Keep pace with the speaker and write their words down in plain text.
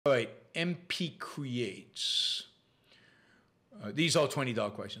All right, MP creates. These are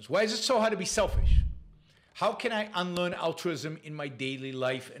 $20 questions. Why is it so hard to be selfish? How can I unlearn altruism in my daily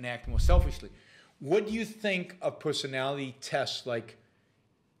life and act more selfishly? What do you think of personality tests like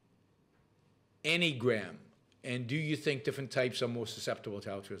Enneagram? And do you think different types are more susceptible to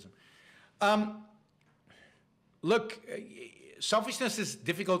altruism? Look, selfishness is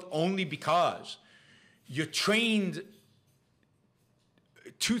difficult only because you're trained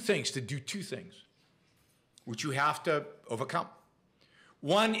to do two things, which you have to overcome.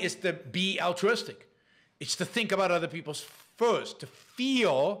 One is to be altruistic. It's to think about other people first, to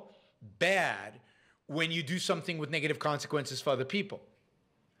feel bad when you do something with negative consequences for other people.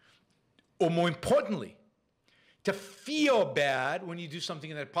 Or more importantly, to feel bad when you do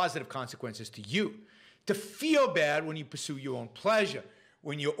something that has positive consequences to you. To feel bad when you pursue your own pleasure,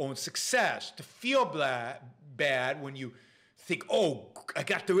 when your own success. To feel bad when you think, oh, I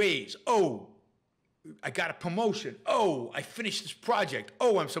got the raise. Oh, I got a promotion. Oh, I finished this project.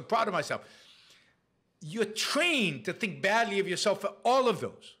 Oh, I'm so proud of myself. You're trained to think badly of yourself for all of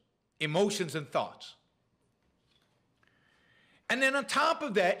those emotions and thoughts. And then on top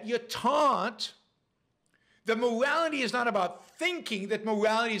of that, you're taught that morality is not about thinking, that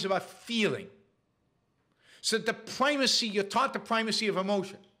morality is about feeling. So you're taught the primacy of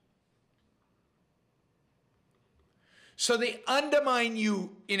emotion. So they undermine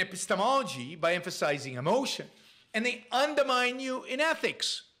you in epistemology by emphasizing emotion, and they undermine you in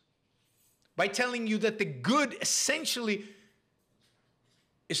ethics by telling you that the good essentially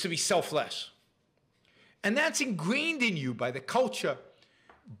is to be selfless. And that's ingrained in you by the culture,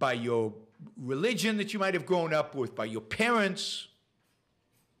 by your religion that you might have grown up with, by your parents,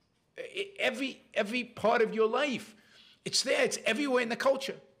 every part of your life. It's there, it's everywhere in the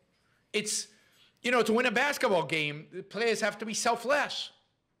culture. It's, you know, to win a basketball game, the players have to be selfless.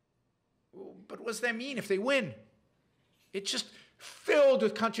 But what does that mean if they win? It's just filled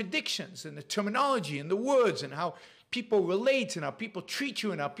with contradictions in the terminology and the words and how people relate and how people treat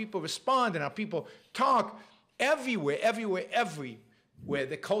you and how people respond and how people talk. Everywhere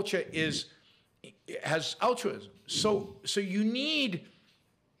the culture has altruism. So you need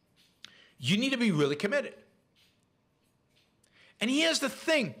to be really committed. And here's the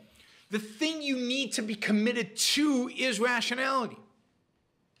thing. The thing you need to be committed to is rationality.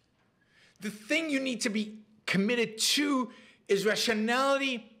 The thing you need to be committed to is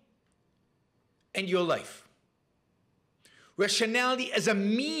rationality and your life. Rationality as a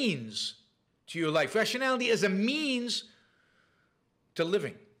means to your life. Rationality as a means to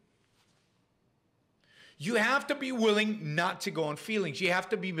living. You have to be willing not to go on feelings. You have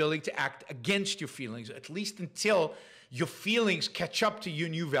to be willing to act against your feelings, at least until your feelings catch up to your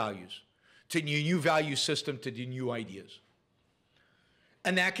new values, to your new value system, to the new ideas.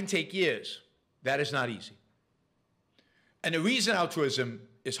 And that can take years. That is not easy. And the reason altruism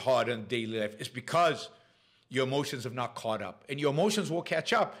is hard in daily life is because your emotions have not caught up. And your emotions will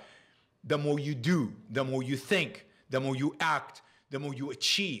catch up the more you do, the more you think, the more you act, the more you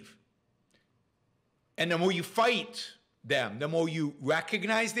achieve. And the more you fight them, the more you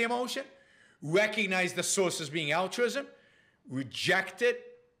recognize the emotion, recognize the source as being altruism, reject it,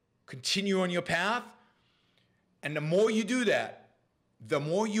 continue on your path. And the more you do that, the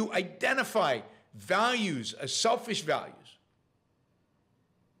more you identify values as selfish values,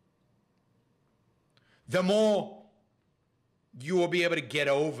 the more you will be able to get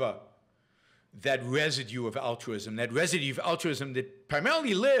over that residue of altruism that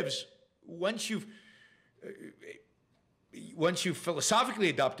primarily lives once you've philosophically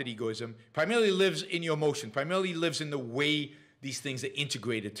adopted egoism, primarily lives in your emotion, primarily lives in the way these things are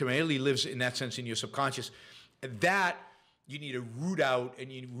integrated, primarily lives in that sense in your subconscious. That you need to root out,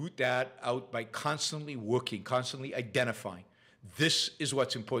 and you root that out by constantly working, constantly identifying. This is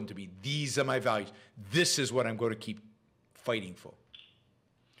what's important to me. These are my values. This is what I'm going to keep fighting for.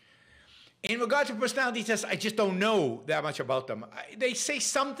 In regard to personality tests, I just don't know that much about them. They say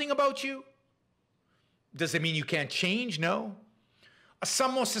something about you. Does it mean you can't change? No. Are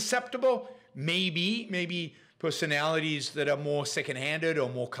some more susceptible? Maybe personalities that are more second-handed or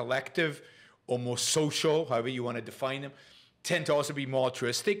more collective or more social, however you want to define them, tend to also be more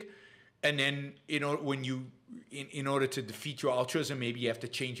altruistic. And then, you know, when you, in order to defeat your altruism, maybe you have to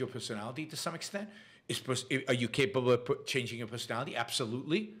change your personality to some extent. Are you capable of changing your personality?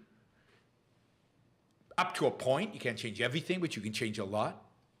 Absolutely. Up to a point. You can't change everything, but you can change a lot.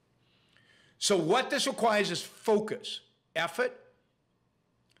 So what this requires is focus, effort,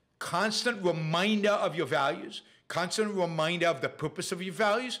 constant reminder of your values, constant reminder of the purpose of your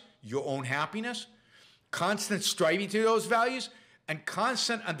values, your own happiness, constant striving to those values, and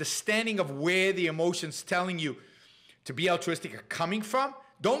constant understanding of where the emotions telling you to be altruistic are coming from.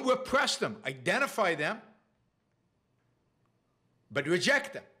 Don't repress them. Identify them, but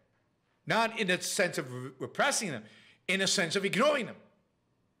reject them. Not in a sense of repressing them, in a sense of ignoring them.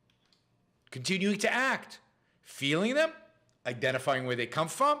 Continuing to act, feeling them, identifying where they come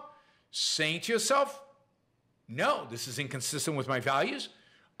from, saying to yourself, no, this is inconsistent with my values.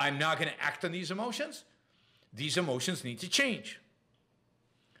 I'm not going to act on these emotions. These emotions need to change.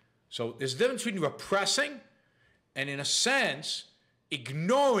 So there's a difference between repressing and, in a sense,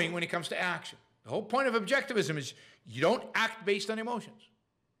 ignoring when it comes to action. The whole point of objectivism is you don't act based on emotions.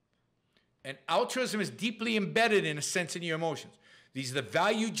 And altruism is deeply embedded, in a sense, in your emotions. These are the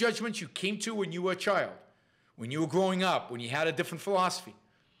value judgments you came to when you were a child, when you were growing up, when you had a different philosophy,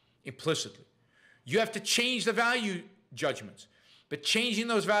 implicitly. You have to change the value judgments. But changing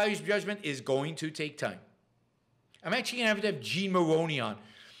those values judgment is going to take time. I'm actually going to have Jean Maroney on,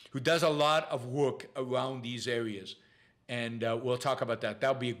 who does a lot of work around these areas. And we'll talk about that.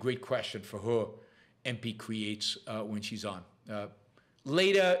 That'll be a great question for her, MP Creates, when she's on.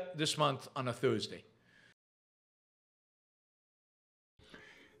 Later this month on a Thursday.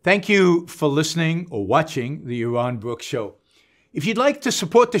 Thank you for listening or watching the Yaron Brook Show. If you'd like to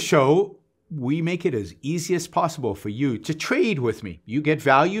support the show, we make it as easy as possible for you to trade with me. You get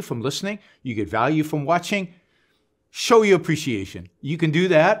value from listening. You get value from watching. Show your appreciation. You can do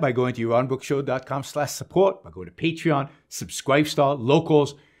that by going to yaronbrookshow.com/support, by going to Patreon, Subscribestar,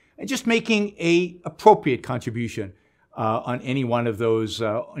 Locals, and just making a appropriate contribution on any one of those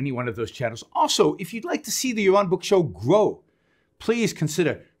channels. Also, if you'd like to see the Yaron Brook Show grow, please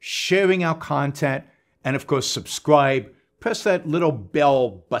consider sharing our content and, of course, subscribe. Press that little bell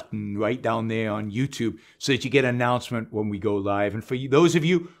button right down there on YouTube so that you get an announcement when we go live. And for you, those of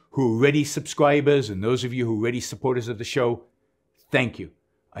you who are already subscribers and those of you who are already supporters of the show, thank you.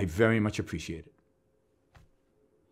 I very much appreciate it.